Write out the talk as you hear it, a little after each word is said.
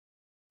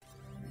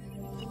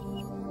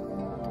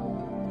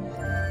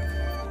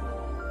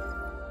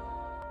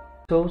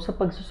So, sa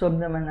pagsusolve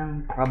naman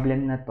ng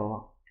problem na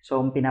to, so,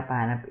 ang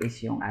pinapahanap is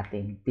yung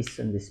ating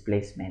piston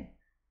displacement.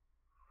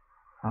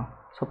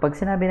 So, pag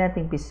sinabi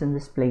natin piston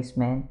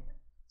displacement,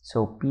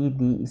 so,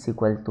 PD is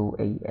equal to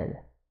AL.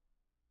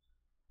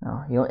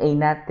 Yung A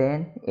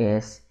natin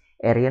is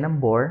area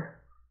ng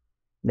bore,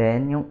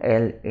 then yung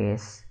L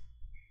is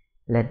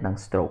length ng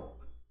stroke.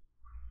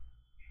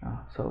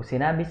 So,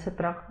 sinabi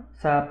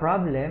sa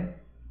problem,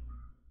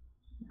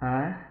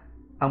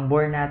 ang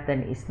bore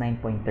natin is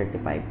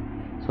 9.35.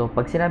 So,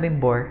 pag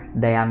sinabing bore,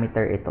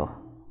 diameter ito.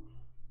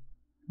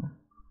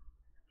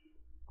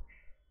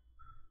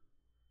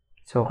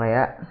 So,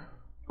 kaya,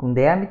 kung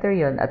diameter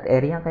yon at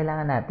area ang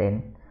kailangan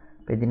natin,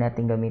 pwede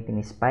natin gamitin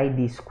is pi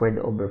d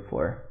squared over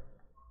 4.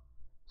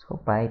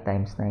 So, pi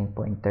times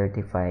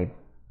 9.35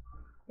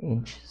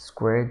 inch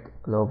squared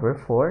all over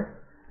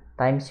 4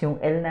 times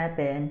yung L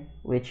natin,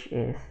 which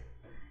is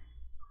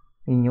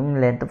yun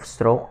yung length of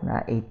stroke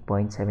na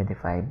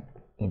 8.75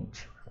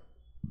 inch.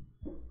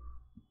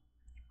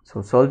 So,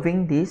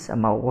 solving this,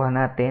 ang makukuha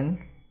natin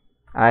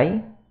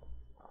ay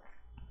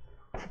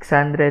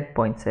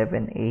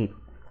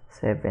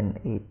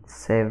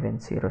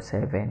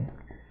 600.7878707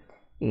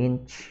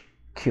 inch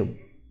cube.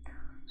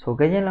 So,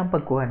 ganyan lang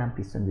pagkuha ng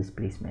piston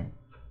displacement.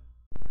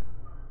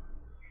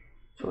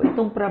 So,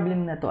 itong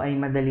problem na to ay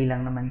madali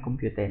lang naman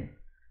computein.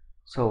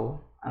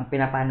 So, ang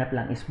pinapahanap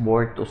lang is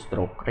bore to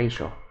stroke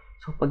ratio.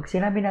 So, pag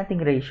sinabi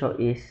nating ratio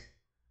is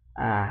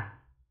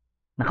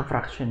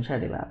naka-fraction siya,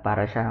 di ba?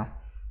 Para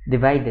siya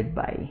divided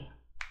by.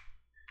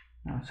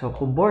 So,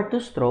 kung bore to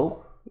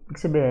stroke, ibig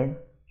sabihin,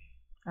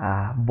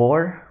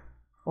 bore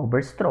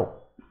over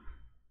stroke.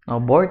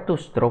 Bore to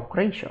stroke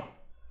ratio.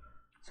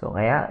 So,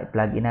 kaya,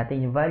 i-plug in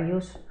natin yung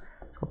values.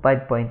 So,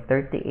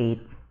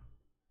 5.38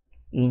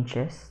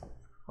 inches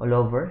all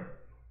over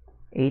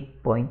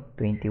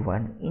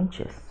 8.21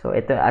 inches. So,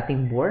 ito yung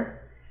ating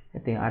bore.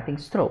 Ito yung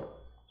ating stroke.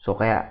 So,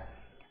 kaya,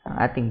 ang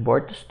ating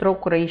bore to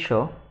stroke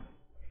ratio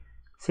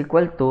is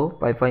equal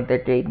to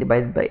 5.38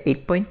 divided by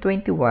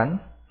 8.21.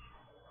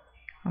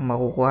 Ang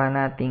makukuha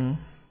nating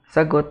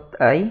sagot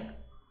ay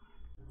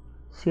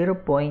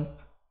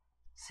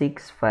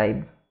 0.655298416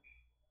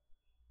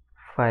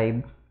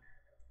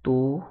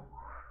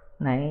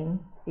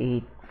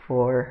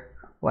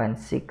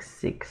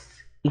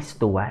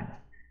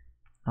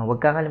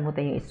 huwag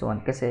kakalimutan yung is to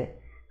 1 kasi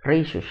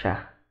ratio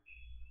siya.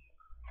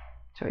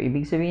 So,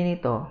 ibig sabihin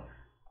nito,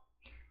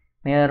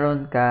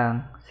 mayroon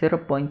kang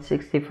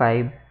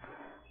 0.65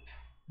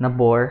 na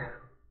bore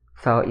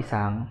sa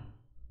isang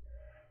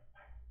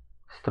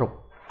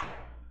stroke.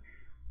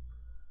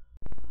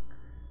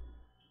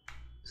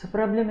 Sa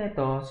problem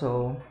ito,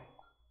 so,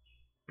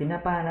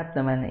 pinapahanap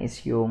naman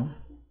is yung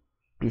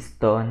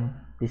piston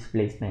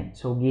displacement.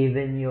 So,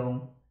 given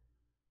yung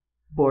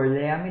bore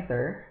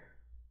diameter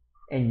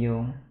and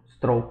yung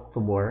stroke to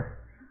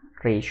bore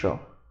ratio.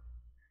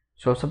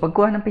 So, sa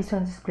pagkuha ng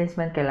piston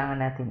displacement,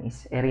 kailangan natin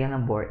is area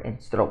ng bore and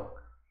stroke.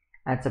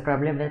 At sa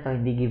problem nito,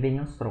 hindi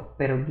given yung stroke,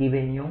 pero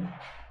given yung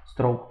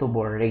stroke to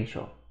bore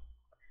ratio.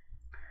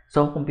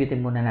 So, computein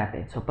muna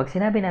natin. So, pag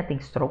sinabi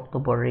natin stroke to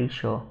bore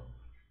ratio,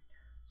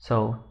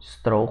 so,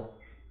 stroke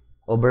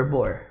over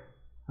bore.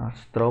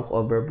 Stroke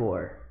over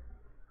bore.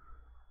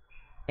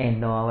 And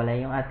nawawala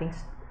yung ating,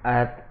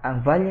 at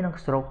ang value ng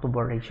stroke to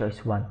bore ratio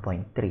is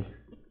 1.3.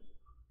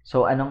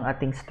 So, anong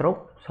ating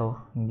stroke? So,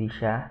 hindi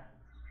siya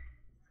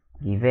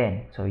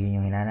given. So, yun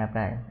yung hinanap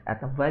natin.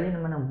 At ang value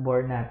naman ng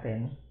bore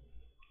natin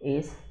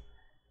is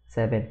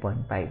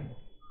 7.5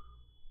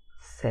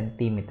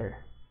 centimeter.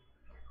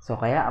 So,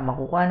 kaya, ang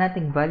makukuha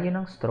nating value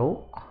ng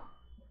stroke,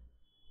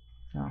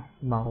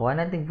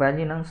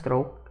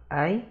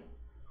 ay,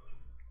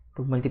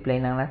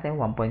 pag-multiply lang natin,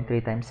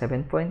 1.3 times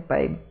 7.5,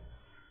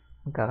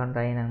 magkakaroon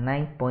tayo ng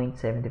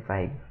 9.75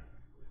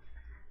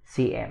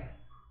 cm.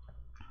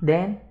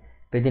 Then,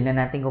 pwede na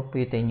natin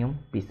computein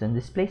yung piston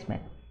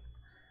displacement.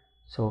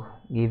 So,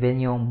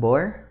 given yung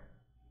bore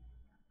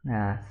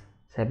na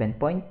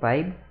 7.5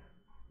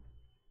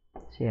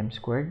 cm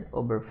squared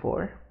over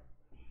 4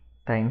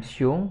 times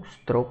yung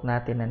stroke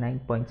natin na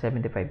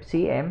 9.75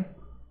 cm,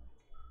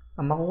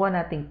 ang makuha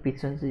nating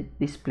piston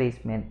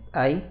displacement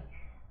ay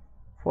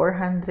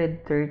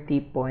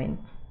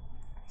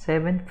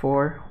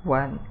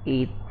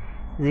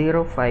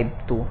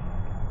 430.7418052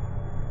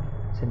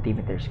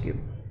 centimeters cube.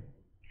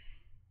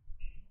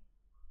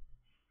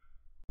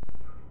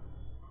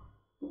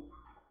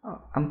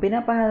 Ang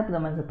pinapahanap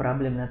naman sa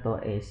problem na to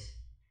is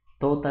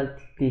total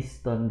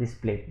piston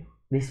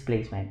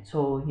displacement.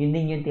 So, yun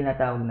din yung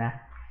tinatawag na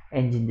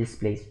engine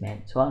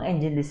displacement. So, ang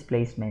engine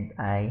displacement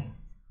ay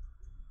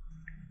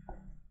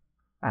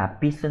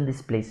piston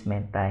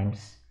displacement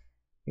times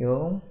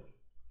yung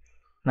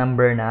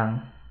number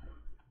ng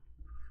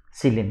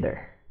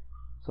cylinder.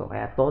 So,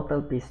 kaya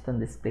total piston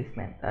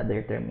displacement,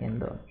 other term yan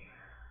doon.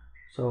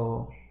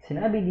 So,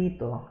 sinabi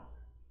dito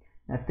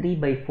na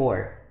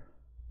 3/4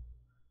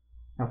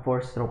 na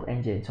 4-stroke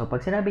engine. So,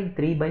 pag sinabing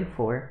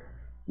 3/4,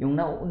 yung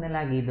nauuna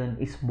lagi doon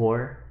is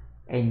bore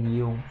and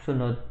yung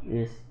sunod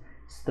is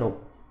stroke.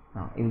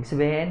 Ibig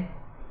sabihin,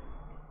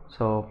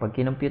 So, pag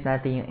kinompute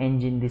natin yung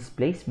engine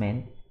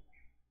displacement,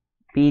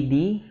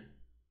 PD,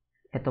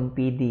 itong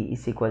PD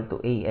is equal to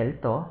AL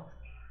to.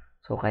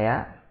 So,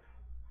 kaya,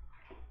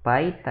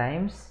 pi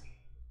times,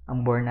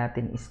 ang bore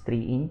natin is 3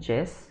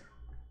 inches.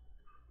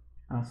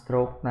 Ang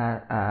stroke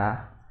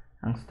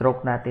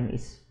natin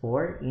is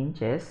 4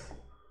 inches.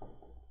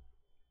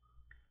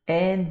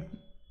 And,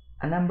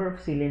 ang number of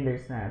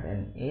cylinders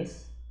natin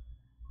is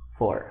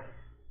 4.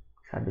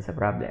 Sabi sa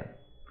problem.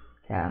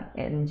 Kaya, ang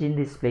engine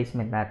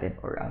displacement natin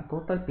or ang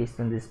total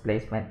piston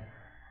displacement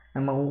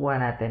na makukuha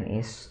natin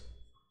is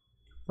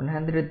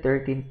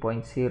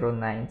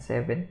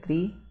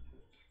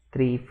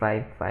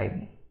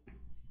 113.0973355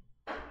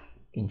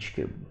 inch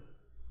cube.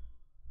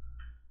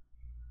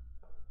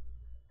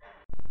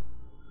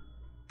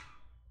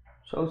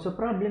 So, sa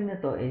problem na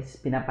to is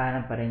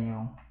pinapahanap pa rin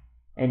yung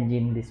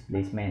engine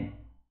displacement.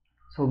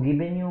 So,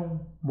 given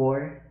yung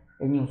bore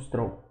and yung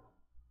stroke.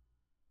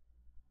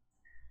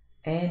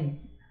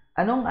 And,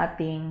 anong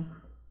ating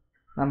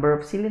number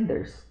of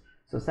cylinders?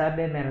 So,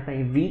 sabi, meron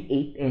tayong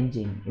V8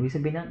 engine. Ibig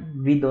sabihin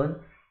ng V doon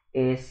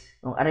is,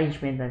 yung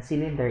arrangement ng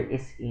cylinder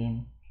is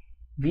in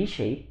V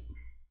shape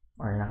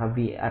or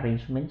naka-V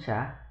arrangement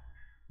siya.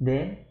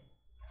 Then,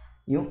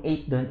 yung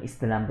 8 doon is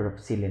the number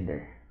of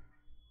cylinder.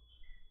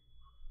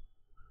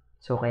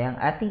 So, kaya ang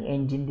ating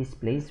engine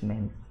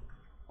displacement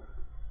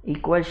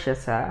equal siya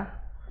sa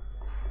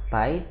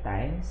pi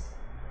times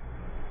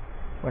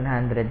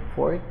 140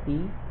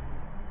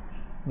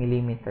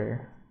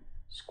 millimeter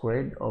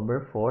squared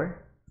over 4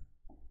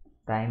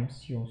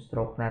 times yung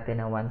stroke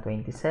natin na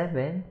 127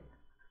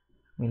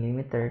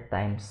 millimeter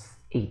times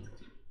 8.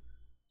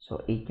 So,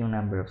 8 yung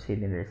number of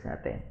cylinders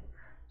natin.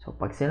 So,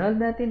 pag sinolve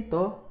natin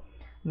to,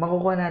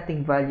 makukuha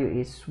nating value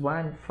is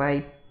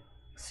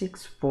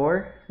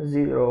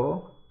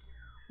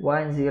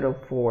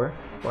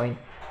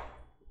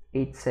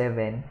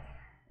 1040104.87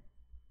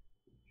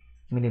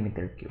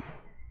 millimeter cube.